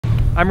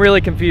I'm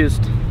really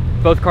confused.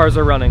 Both cars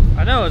are running.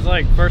 I know, it's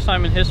like first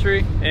time in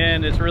history,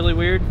 and it's really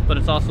weird, but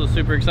it's also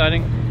super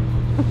exciting.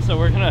 So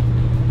we're gonna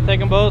take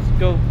them both,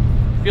 go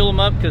fuel them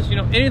up, because you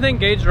know, anything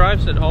Gage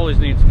drives, it always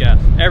needs gas,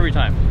 every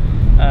time.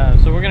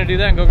 So we're gonna do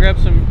that and go grab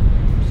some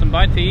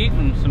bite to eat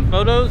and some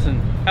photos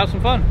and have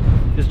some fun.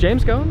 Is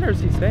James going, or is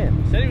he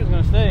staying? He said he was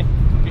gonna stay.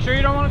 You sure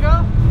you don't want to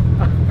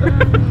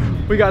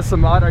go? We got some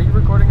mod. Are you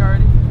recording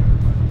already?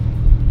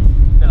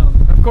 No.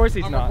 Of course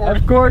he's not.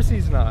 Recording. Of course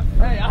he's not.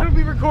 Hey, I don't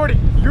be recording.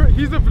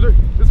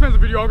 This man's a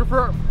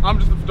videographer. I'm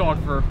just a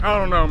photographer. I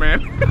don't know,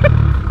 man.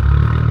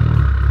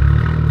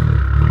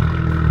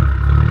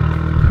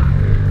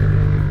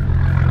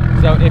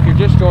 So if you're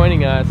just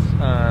joining us,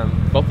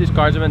 both these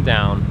cars have been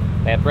down.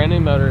 They have brand new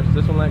motors.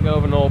 This one let go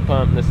of an oil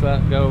pump. This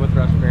let go of a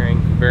thrust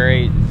bearing.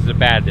 This is a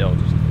bad deal.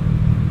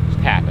 Just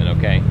happened,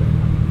 okay?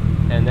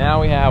 And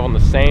now we have on the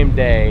same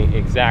day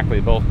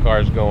exactly both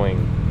cars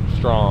going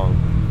strong,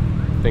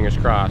 fingers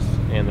crossed,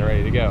 and they're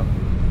ready to go.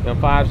 The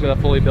N55's got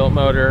a fully built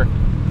motor.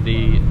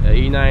 The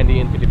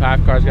E90 and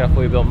N55 car's got a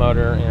fully built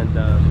motor, and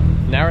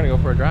now we're gonna go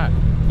for a drive.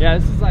 Yeah,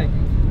 this is like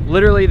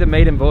literally the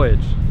maiden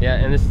voyage. Yeah,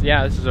 and this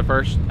is the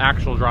first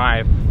actual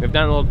drive. We've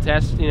done a little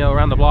test, you know,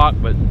 around the block,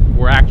 but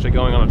we're actually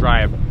going on a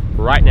drive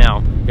right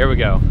now. Here we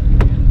go.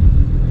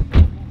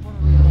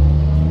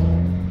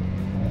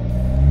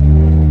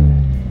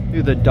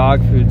 Dude, the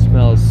dog food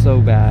smells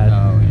so bad.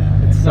 Oh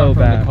yeah, it's so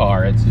from bad. The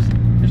car, it's just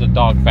there's a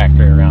dog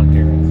factory around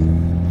here.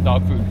 It's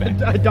dog food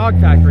factory. A dog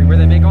factory where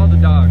they make all the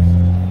dogs.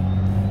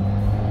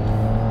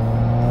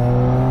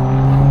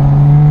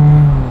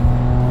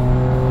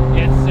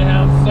 It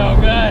sounds so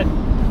good.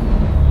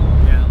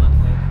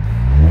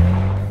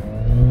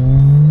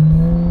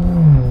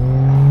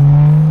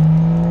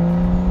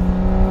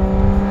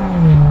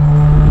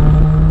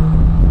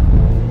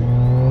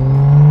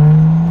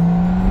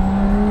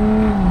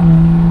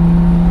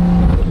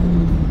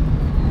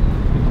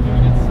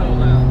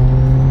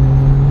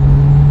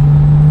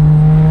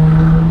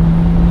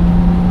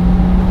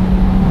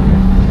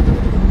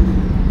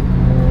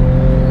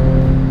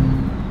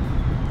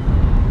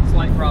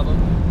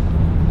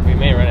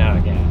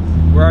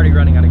 We're already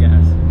running out of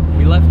gas.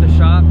 We left the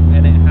shop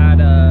and it had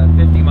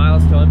 50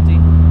 miles till empty,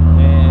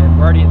 and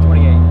we're already at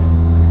 28.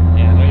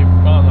 Yeah, no,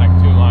 you've gone like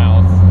 2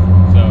 miles,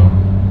 so.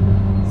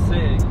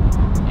 Sick.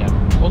 Yeah,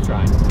 we'll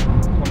try.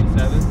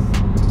 27.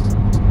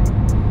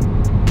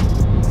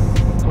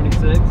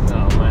 26.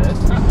 Oh man, this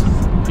is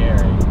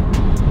scary.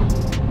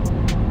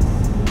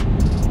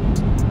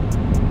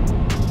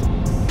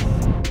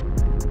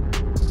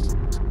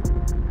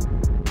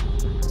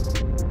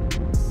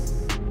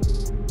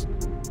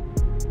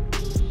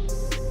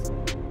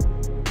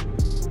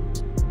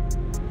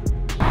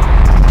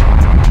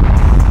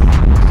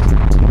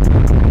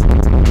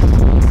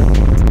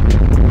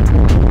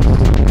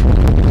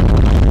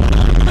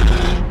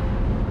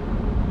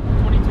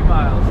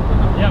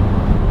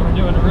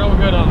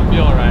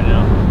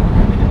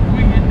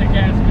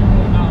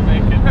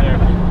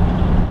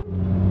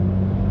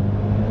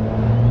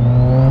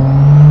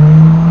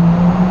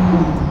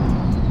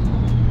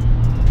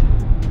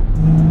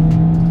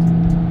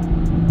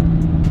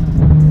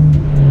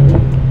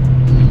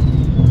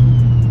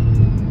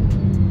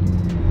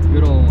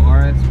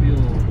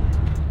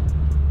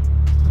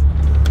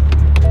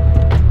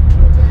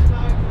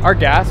 Our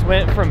gas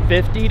went from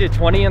 50 to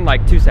 20 in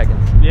like 2 seconds.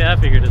 Yeah, I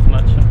figured as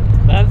much.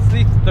 That's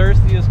the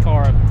thirstiest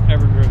car I've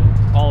ever driven,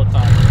 all the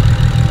time.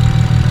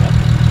 Yep.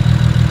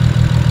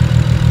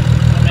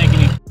 Does that make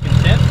any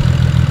sense?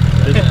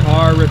 This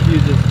car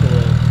refuses to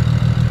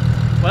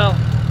live. Well,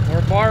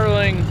 we're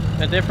borrowing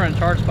a different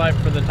charge pipe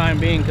for the time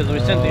being because we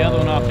sent the other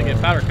one off to get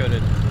powder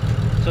coated.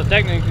 So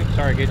technically,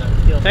 sorry, Gage.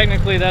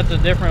 Technically, that's a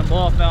different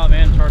blow-off valve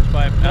and charge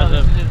pipe as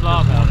of this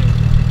valve.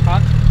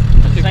 Huh?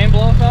 Same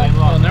blow-off valve?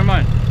 Oh, never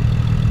mind.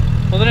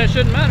 Well, then it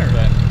shouldn't matter.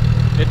 But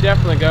it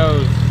definitely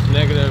goes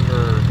negative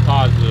or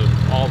positive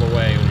all the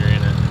way when you're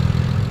in it.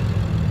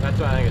 That's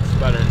why I think it's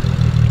sputtering.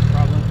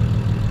 Probably.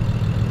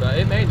 But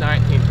it made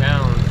 19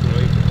 pounds and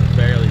we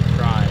barely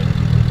tried.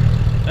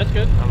 That's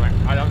good. I'm like,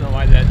 I don't know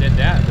why that did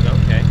that, but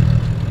okay.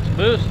 It's a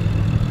boost.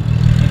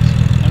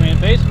 I mean,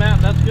 base map,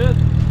 that's good.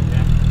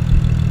 Yeah.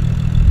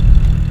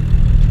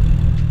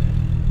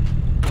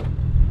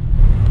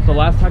 So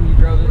last time you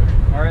drove it,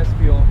 RS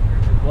fuel,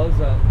 it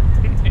blows up.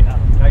 Yeah.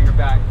 Now you're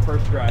back,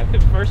 first drive.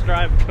 First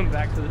drive, come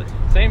back to the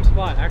same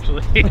spot,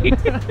 actually.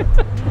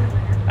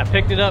 I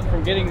picked it up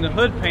from getting the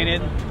hood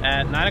painted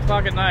at 9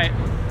 o'clock at night,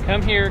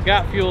 come here,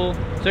 got fuel,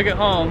 took it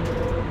home,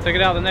 took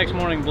it out the next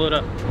morning, blew it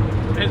up.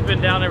 It's been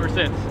down ever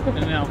since.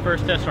 And now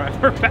first test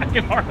drive, we're back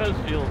in RS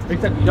fuel.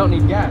 Except you don't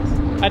need gas.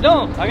 I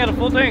don't. I got a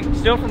full tank,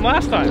 still from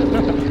last time.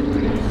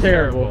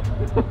 Terrible.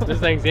 This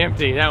thing's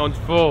empty, that one's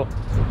full.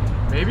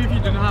 Maybe if you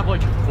didn't have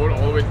like your foot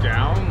all the way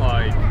down,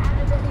 like.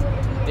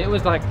 It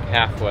was like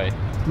halfway.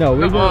 No,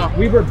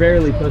 we were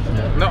barely pushing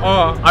it. No,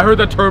 I heard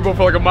that turbo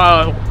for like a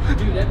mile.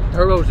 Dude, that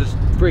turbo was just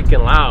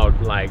freaking loud.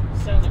 Like,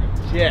 Sounds like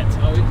a jet.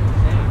 Oh, it's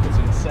insane. It's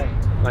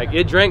insane. Like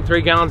it drank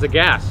 3 gallons of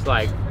gas,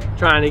 like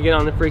trying to get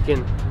on the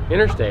freaking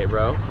interstate,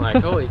 bro. Like,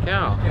 holy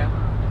cow. Yeah.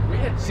 We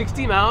had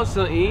 60 miles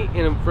to eat,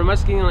 and from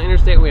us getting on the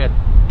interstate, we had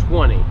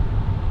 20.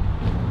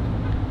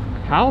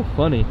 How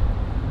funny.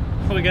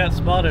 We got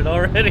spotted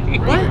already.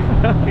 What?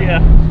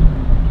 Yeah.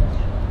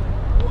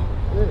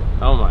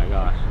 Oh my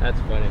gosh, that's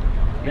funny.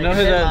 You know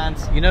who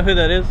that? You know who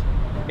that is?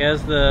 He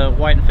has the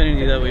white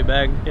Infinity that we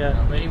bagged.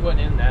 Yeah. But he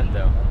wasn't in that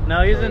though.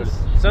 No, he's in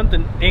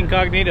something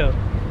incognito.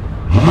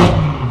 I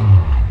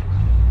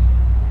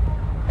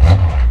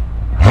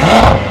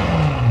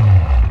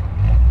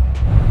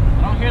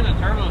don't hear the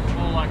turbos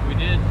full like we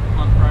did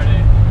on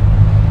Friday.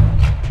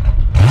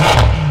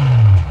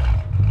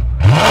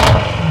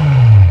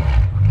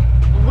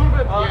 A little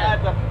bit. Yeah.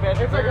 At the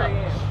It's like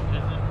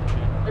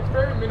it's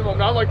very minimal,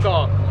 not like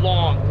the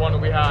long one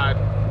that we had.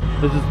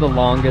 This is the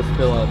longest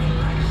fill up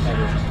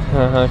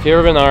ever. If you've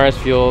ever been to RS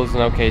Fuels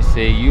in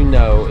OKC, you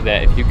know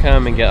that if you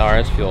come and get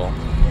RS Fuel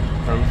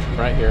from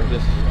right here,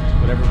 this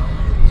whatever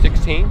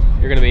 16,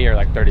 you're gonna be here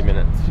like 30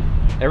 minutes.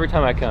 Every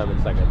time I come,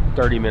 it's like a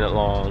 30-minute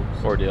long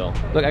ordeal.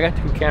 Look, I got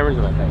 2 cameras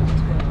in my face.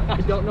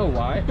 I don't know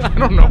why. I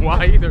don't know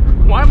why either.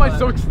 Why am I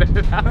so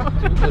extended out?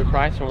 For the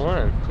price of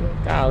one.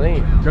 Golly.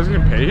 You guys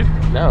getting paid?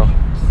 No,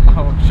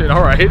 Oh shit,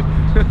 alright.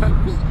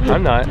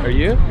 I'm not. Are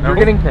you? No. You're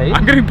getting paid?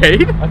 I'm getting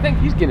paid? I think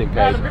he's getting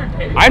paid. I'm getting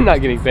paid. I'm not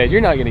getting paid.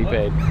 You're not getting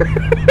paid.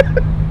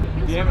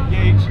 Damn it,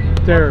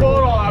 Gage. Terrible. Pull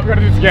it all out. We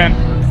gotta do this again.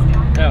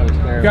 That was You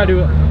terrible. gotta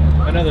do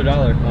another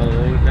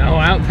 $1. No,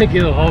 I don't think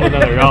it'll hold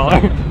another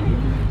 $1.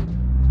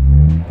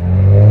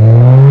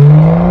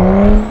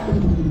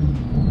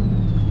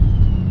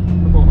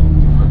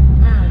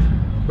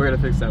 We're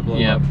gonna fix that blow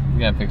Yeah, up. we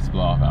gotta fix the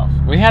blow off valve.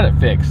 We had it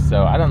fixed,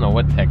 so I don't know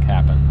what the heck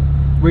happened.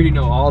 Where do you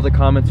know all the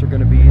comments are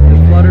gonna be?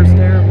 The flutter's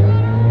terrible.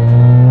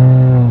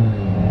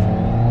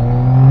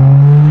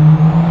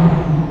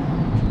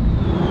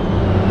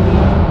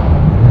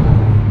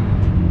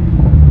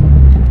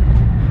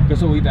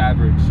 Guess what we've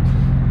averaged?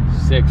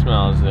 6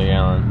 miles a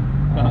gallon.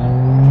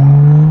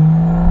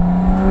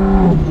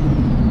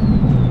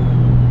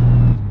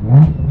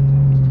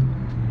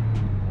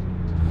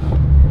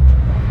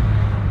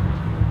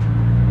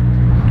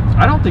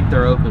 I don't think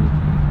they're open.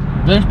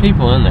 There's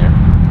people in there.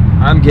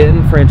 I'm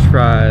getting French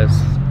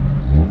fries.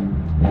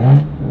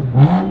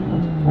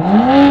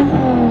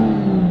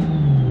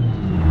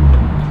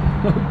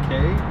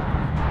 Okay.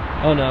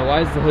 Oh no,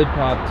 why is the hood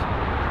popped?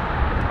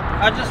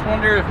 I just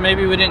wonder if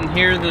maybe we didn't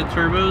hear the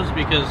turbos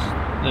because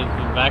the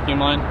vacuum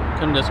line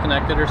couldn't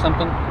disconnect it or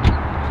something.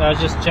 So I was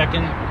just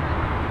checking.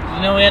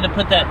 You know, we had to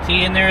put that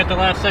T in there at the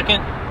last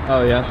second.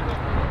 Oh yeah.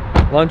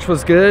 Lunch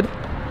was good?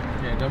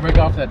 Yeah, don't break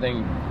off that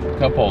thing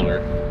cup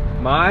holder.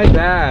 My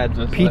bad.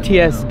 Just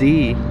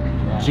PTSD.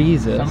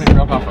 Jesus. Somebody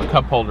broke off a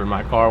cup holder in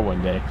my car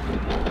one day.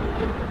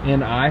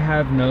 And I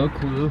have no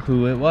clue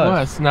who it was.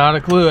 Well, it's not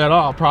a clue at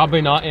all.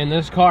 Probably not in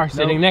this car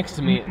sitting next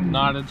to me.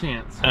 Not a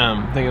chance.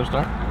 Think it'll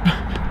start?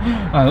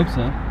 I hope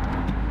so.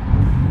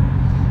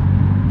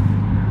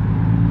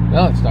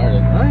 No, it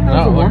started. Right, that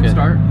was a warm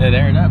start. It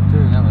aired up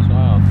too. That was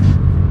wild.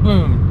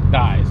 Boom,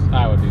 dies.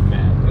 I would be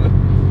mad.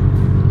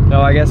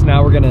 No, I guess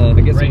now we're gonna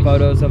get some Race.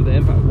 photos of the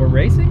Empire. We're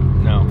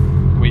racing? No,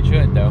 we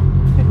should though.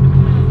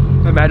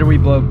 Imagine we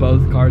blow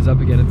both cars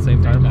up again at the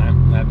same time.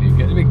 That'd be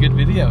good. It'd be a good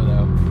video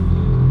though.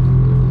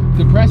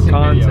 Depressing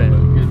Content. video,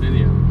 but good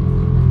video.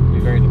 It'd be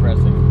very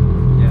depressing.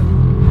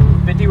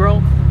 Yeah. 50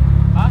 roll?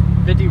 Huh?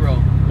 50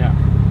 roll. Yeah.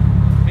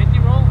 50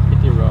 roll?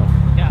 50 roll.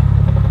 Yeah.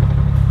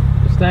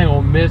 This thing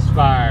will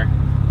misfire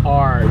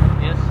hard.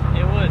 Yes,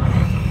 it would.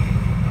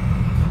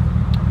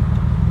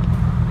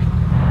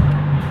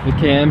 The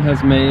cam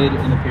has made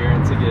an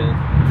appearance again.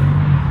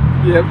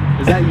 Yep.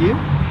 Is that you?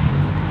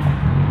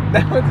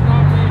 That was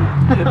not me.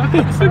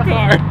 It's the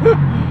car.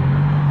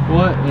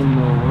 What in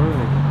the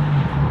world?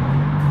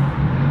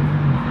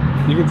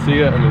 You can see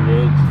it on the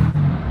gauge.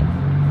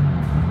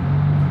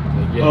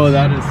 Yes. Oh,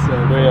 that is so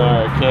We cool.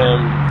 are Cam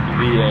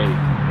V8.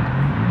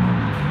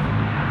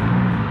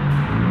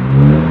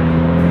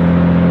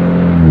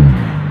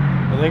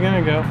 Are they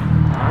gonna go?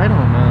 I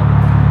don't know.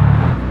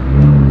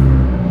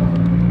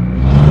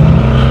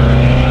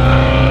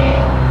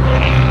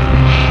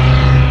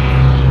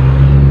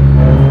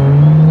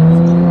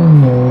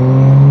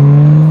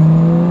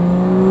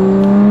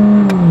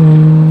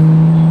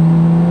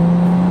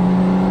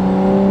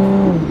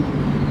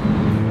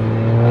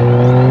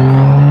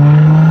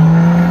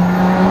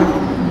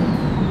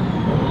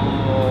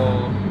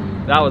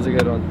 That was a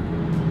good one.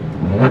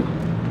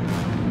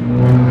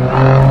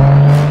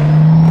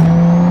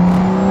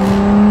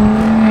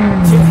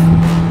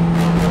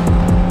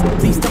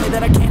 Please tell me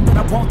that I can't, that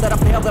I won't, that I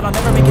fail, that I'll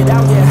never make it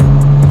out, yeah.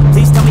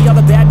 Please tell me all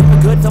the bad, never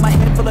good, fill my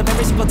head full of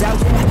every single doubt,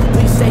 yeah.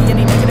 Please say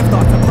any negative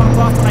thoughts, I pop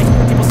off when I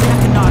hear people say I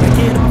cannot. I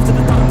get off to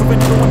the top, prove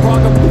everyone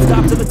wrong, I won't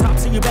stop to the top,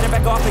 so you better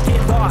back off and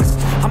get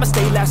lost. I'ma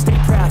stay loud, stay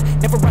proud,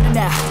 never running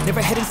out,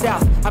 never heading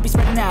south. I'll be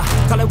spreading out,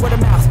 call it word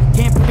of mouth,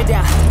 can't put me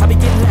down, I'll be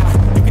getting loud.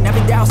 You can have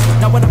it douse,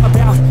 not what I'm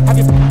about, have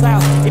your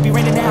cloud, it be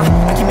raining out,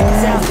 I keep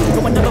making sound,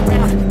 go another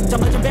round,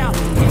 jump legend bound,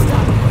 can't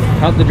stop.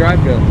 How'd the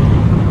drive go?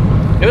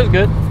 It was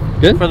good.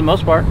 Good? For the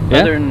most part.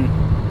 Yeah? Other than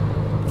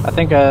I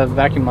think a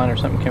vacuum line or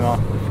something came off.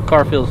 The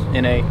car feels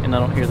NA and I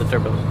don't hear the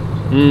turbos.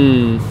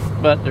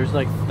 But there's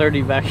like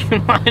 30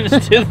 vacuum lines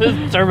to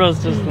the turbo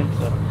system,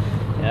 so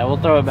yeah, we'll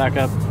throw it back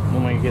up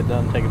when we get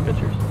done taking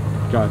pictures.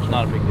 Gotcha. It's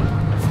not a big deal.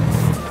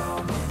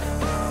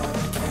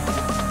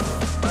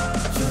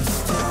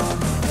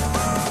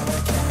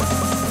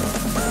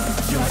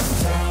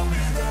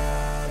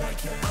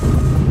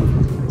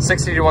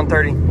 60 to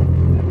 130.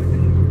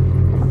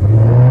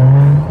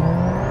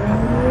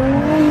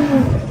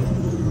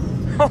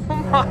 Oh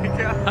my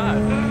god.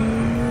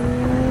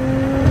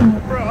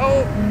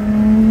 Bro.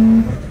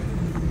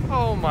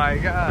 Oh my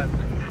god.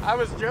 I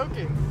was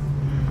joking.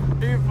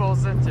 He full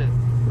sent it.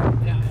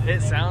 Yeah,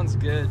 it sounds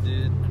good,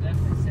 dude. I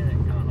definitely said it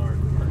kind of hard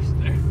first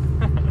there.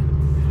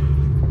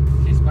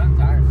 She spun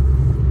tires.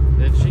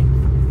 Did she?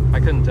 I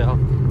couldn't tell.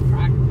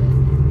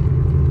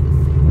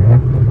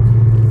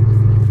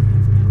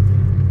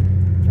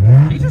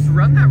 He just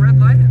run that red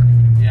light?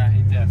 Yeah,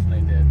 he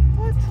definitely did.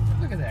 What?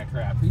 Look at that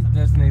crap. He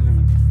doesn't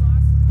even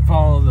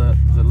follow the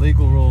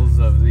legal rules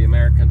of the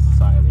American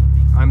society.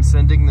 I'm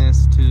sending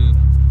this to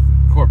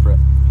Corporate.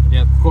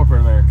 Yep.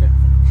 Corporate America.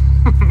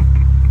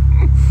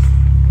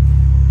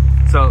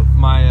 So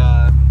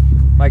my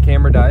my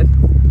camera died,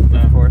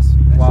 of course,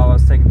 while I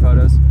was taking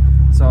photos.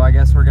 So I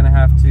guess we're gonna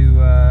have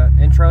to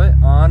intro it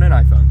on an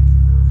iPhone.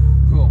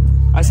 Cool.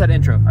 I said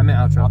intro. I meant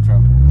outro.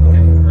 Outro.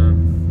 Okay.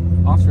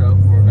 Outro.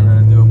 We're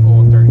gonna do a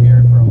pull in third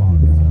gear for a log.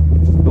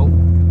 So. Cool.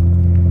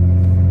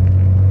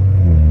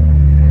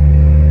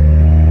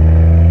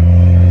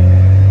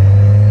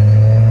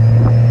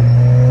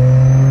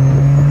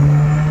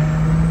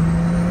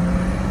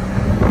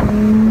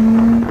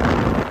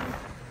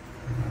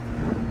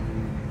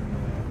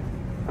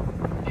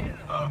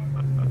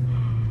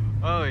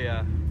 Oh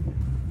yeah.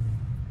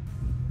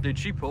 Dude,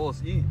 she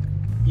pulls. You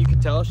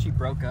could tell she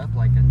broke up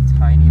like a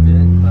tiny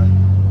bit, but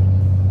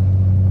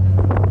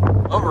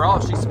overall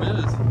she's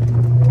smooth.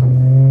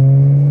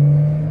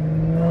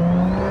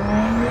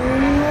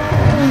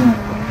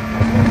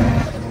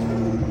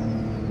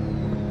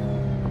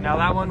 Now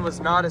that one was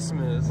not as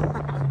smooth.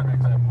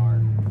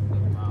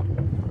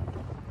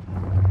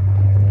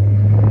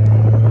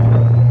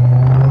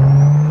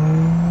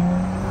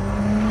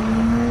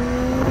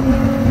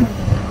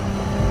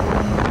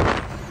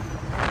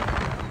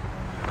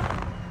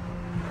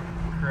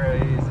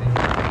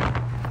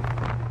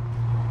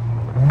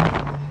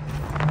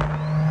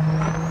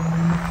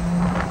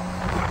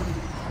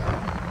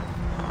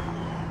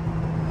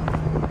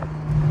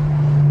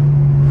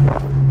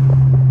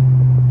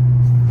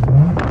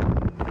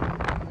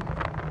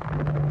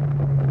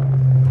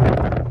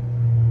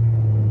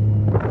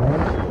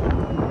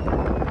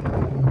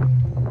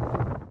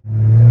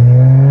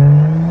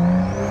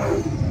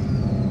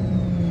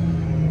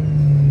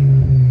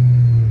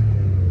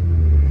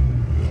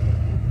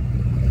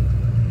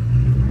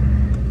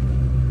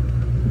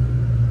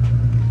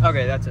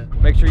 Okay, that's it.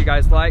 Make sure you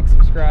guys like,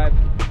 subscribe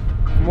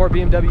for more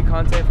BMW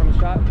content from the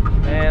shop,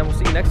 and we'll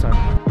see you next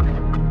time.